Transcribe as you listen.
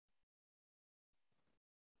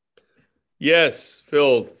Yes,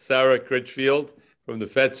 Phil, Sarah Critchfield from the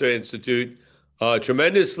Fetzer Institute,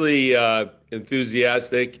 tremendously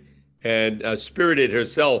enthusiastic and spirited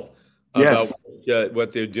herself about Yes,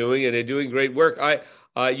 what they're doing, and they're doing great work.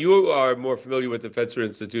 You are more familiar with the Fetzer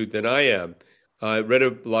Institute than I am. I read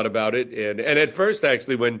a lot about it, and at first,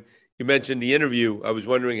 actually, when you mentioned the interview, I was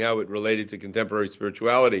wondering how it related to contemporary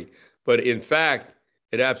spirituality, but in fact,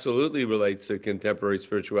 it absolutely relates to contemporary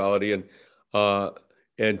spirituality, uh,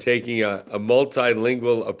 and taking a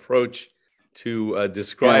multilingual approach to yeah,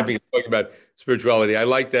 describing and talking about spirituality. I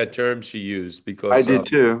like that term she used I because did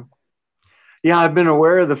too. Yeah, I've been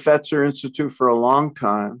aware of the Fetzer Institute for a long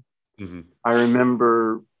time. mhm. I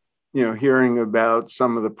remember, hearing about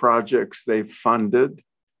some of the projects they funded,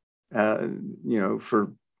 uh,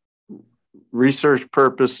 for research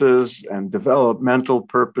purposes and developmental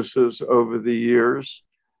purposes over the years.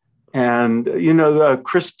 And, the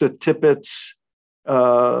Krista Tippett's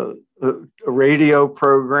uh, a radio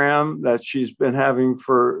program that she's been having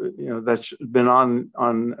that's been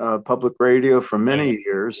on public radio for many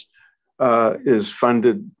years, is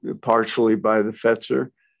funded partially by the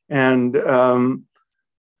Fetzer and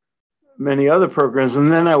many other programs.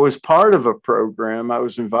 And then I was part of a program. I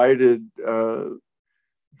was invited,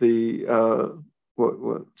 the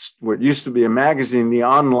what used to be a magazine, the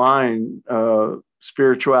online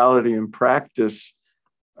spirituality and practice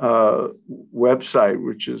website,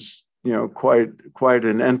 which is quite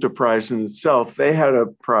an enterprise in itself. They had a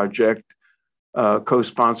project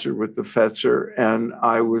co-sponsored with the Fetzer, and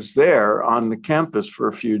I was there on the campus for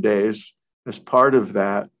a few days as part of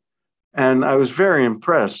that, and I was very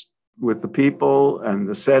impressed with the people and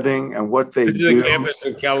the setting and what they This is a do. campus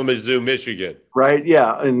in Kalamazoo, Michigan. Right?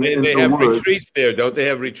 Yeah, in They the have woods. retreats there, don't they?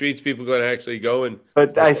 Have retreats people can actually go and.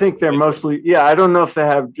 But I think they're mostly, yeah, I don't know if they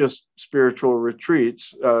have just spiritual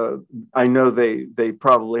retreats. I know they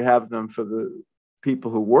probably have them for the people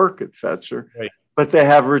who work at Fetzer, Right. but they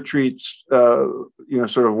have retreats,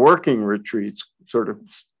 sort of working retreats, sort of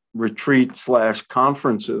retreat slash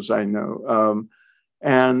conferences, I know.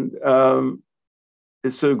 And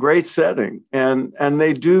it's a great setting, and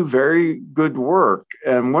they do very good work.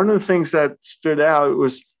 And one of the things that stood out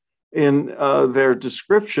was in their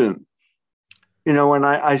description. When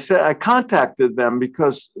I said I contacted them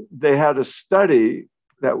because they had a study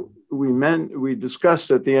that we discussed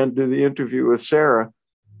at the end of the interview with Sarah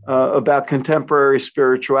about contemporary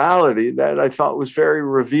spirituality that I thought was very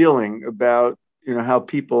revealing about how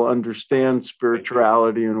people understand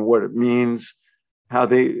spirituality and what it means, how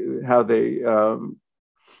they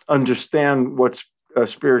understand what's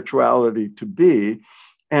spirituality to be,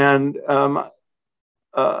 and uh,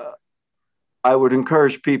 I would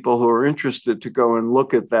encourage people who are interested to go and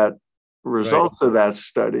look at that Right. results of that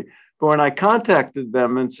study. But when I contacted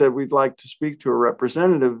them and said we'd like to speak to a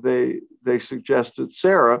representative, they suggested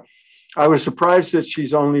Sarah. I was surprised that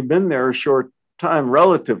she's only been there a short time,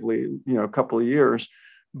 relatively, a couple of years,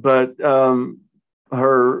 but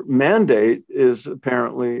her mandate is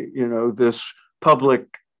apparently, this public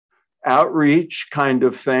outreach kind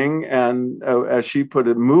of thing, and as she put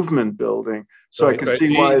it, movement building. So I Right. could Right.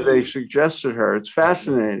 see why they suggested her. It's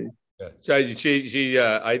fascinating. Yeah. So she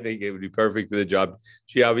I think it would be perfect for the job.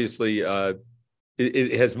 She obviously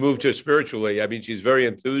it has moved her spiritually. I mean, she's very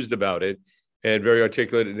enthused about it and very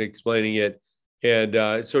articulate in explaining it, and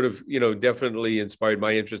it sort of definitely inspired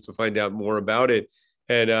my interest to find out more about it.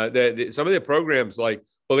 And some of the programs, like,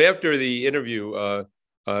 well, after the interview,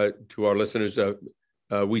 to our listeners,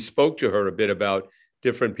 we spoke to her a bit about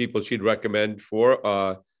different people she'd recommend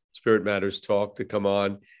for Spirit Matters talk to come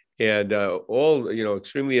on, and all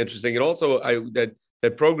extremely interesting. And also,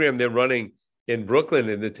 that program they're running in Brooklyn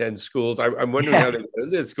in the 10 schools. I'm wondering how Yeah. they get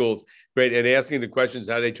into the schools, right? And asking the questions,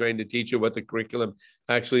 how they train the teacher, what the curriculum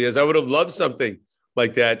actually is. I would have loved something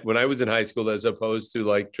like that when I was in high school, as opposed to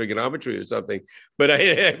like trigonometry or something. But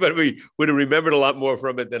but we would have remembered a lot more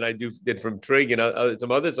from it than I did from trig and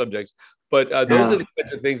some other subjects. But those are Yeah. the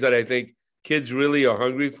kinds of things that I think kids really are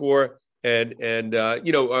hungry for, and and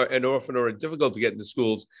often are difficult to get into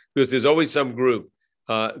schools because there's always some group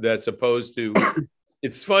that's opposed to.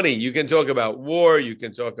 It's funny. You can talk about war. You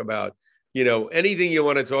can talk about anything you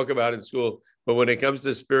want to talk about in school. But when it comes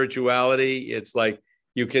to spirituality, it's like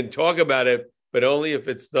you can talk about it, but only if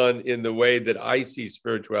it's done in the way that I see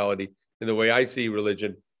spirituality, in the way I see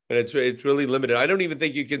religion, and it's really limited. I don't even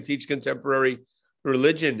think you can teach contemporary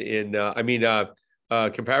religion in.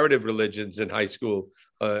 Comparative religions in high school,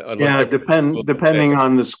 unless Yeah, they're public schools. depending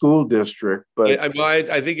on the school district, but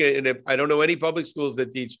I think I don't know any public schools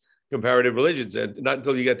that teach comparative religions, and not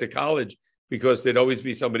until you get to college because there'd always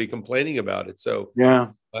be somebody complaining about it. So Yeah.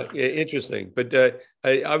 interesting. But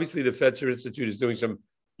obviously, the Fetzer Institute is doing some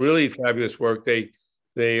really fabulous work. They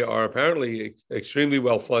are apparently extremely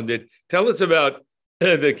well funded. Tell us about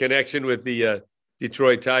the connection with the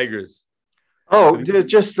Detroit Tigers. Oh,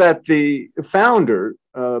 just that the founder,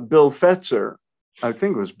 Bill Fetzer, I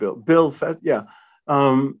think it was Bill Fetzer, yeah,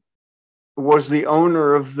 was the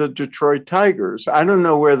owner of the Detroit Tigers. I don't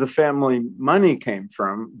know where the family money came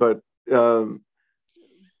from, but he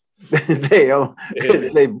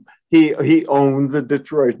owned the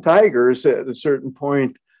Detroit Tigers at a certain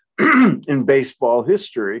point in baseball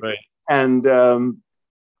history. Right. And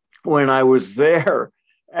when I was there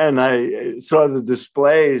and I saw the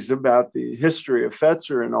displays about the history of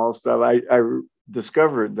Fetzer and all stuff, I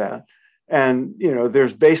discovered that. And, you know,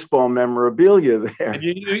 there's baseball memorabilia there. And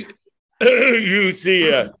you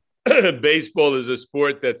see baseball as a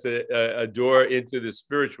sport that's a door into the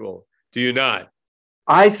spiritual, do you not?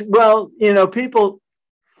 Well, you know, people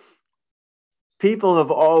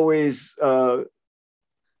have always,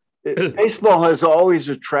 baseball has always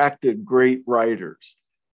attracted great writers.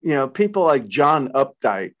 You know, people like John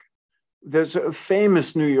Updike. There's a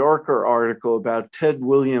famous New Yorker article about Ted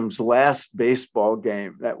Williams' last baseball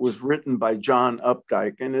game that was written by John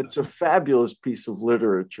Updike, and it's a fabulous piece of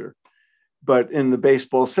literature, but in the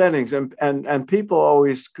baseball settings. And people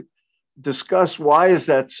always discuss, why is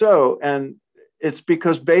that so? And it's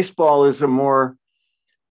because baseball is a more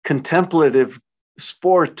contemplative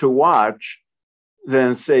sport to watch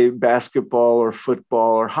than, say, basketball or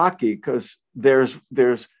football or hockey, because there's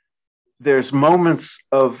moments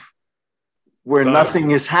of where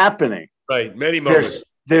nothing is happening. Right, many moments.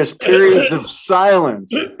 There's periods of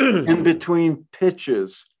silence in between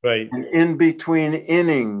pitches, right, and in between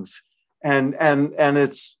innings, and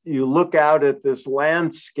it's, you look out at this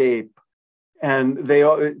landscape,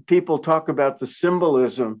 and people talk about the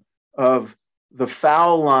symbolism of the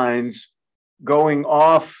foul lines going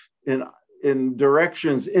off in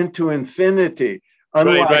directions into infinity.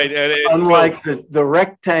 Unlike the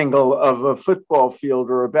rectangle of a football field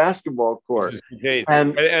or a basketball court.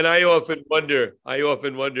 And I often wonder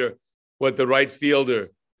what the right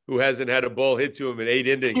fielder, who hasn't had a ball hit to him in 8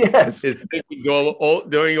 innings, is thinking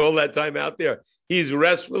during all that time out there. He's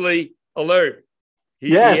restfully alert.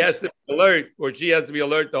 He has to be alert, or she has to be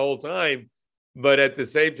alert the whole time. But at the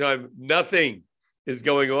same time, nothing is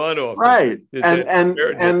going on off. Right.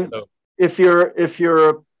 And if you're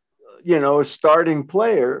a starting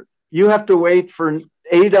player, you have to wait for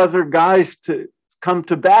 8 other guys to come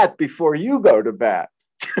to bat before you go to bat.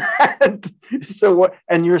 So what?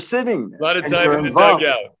 And you're sitting there. A lot of time in the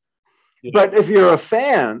dugout. But if you're a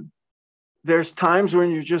fan, there's times when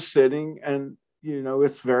you're just sitting and, you know,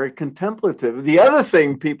 it's very contemplative. The other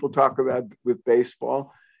thing people talk about with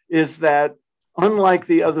baseball is that, unlike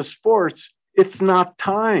the other sports, it's not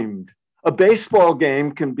timed. A baseball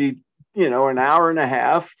game can be, you know, an hour and a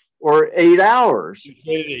half or 8 hours.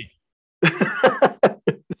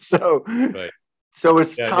 So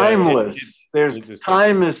it's timeless. There's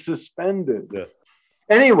time is suspended. Yeah.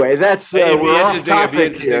 Anyway, that's we're off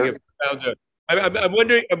topic here. I'm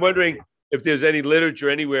wondering if there's any literature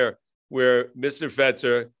anywhere where Mr.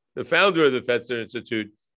 Fetzer, the founder of the Fetzer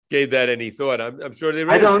Institute, gave that any thought. I'm sure there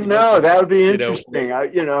is. I don't know. That would be interesting.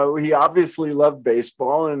 He obviously loved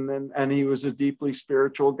baseball, and he was a deeply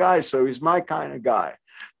spiritual guy. So he's my kind of guy.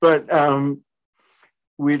 But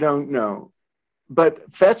we don't know.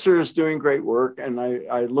 But Fetzer is doing great work, and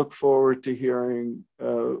I look forward to hearing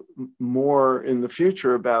more in the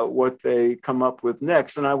future about what they come up with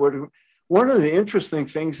next. And one of the interesting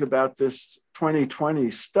things about this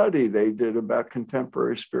 2020 study they did about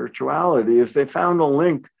contemporary spirituality is they found a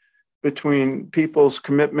link between people's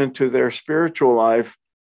commitment to their spiritual life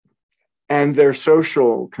and their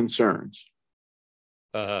social concerns.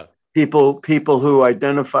 Uh-huh. People who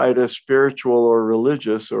identified as spiritual or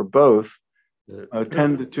religious or both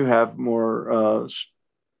tended to have more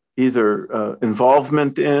either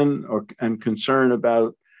involvement in and concern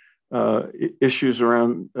about issues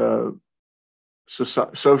around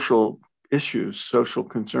social issues, social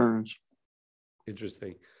concerns.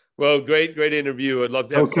 Interesting. Well, great interview. I'd love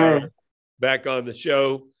to have Sarah back on the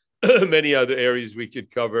show. Many other areas we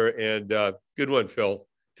could cover, and good one, Phil.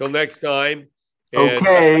 Till next time.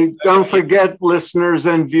 And, don't forget, listeners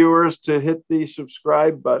and viewers, to hit the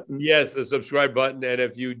subscribe button. Yes, the subscribe button. And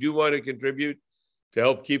if you do want to contribute to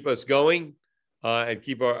help keep us going and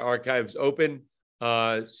keep our archives open,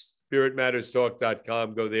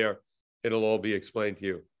 spiritmatterstalk.com. Go there. It'll all be explained to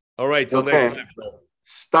you. All right. Till next time.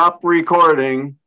 Stop recording.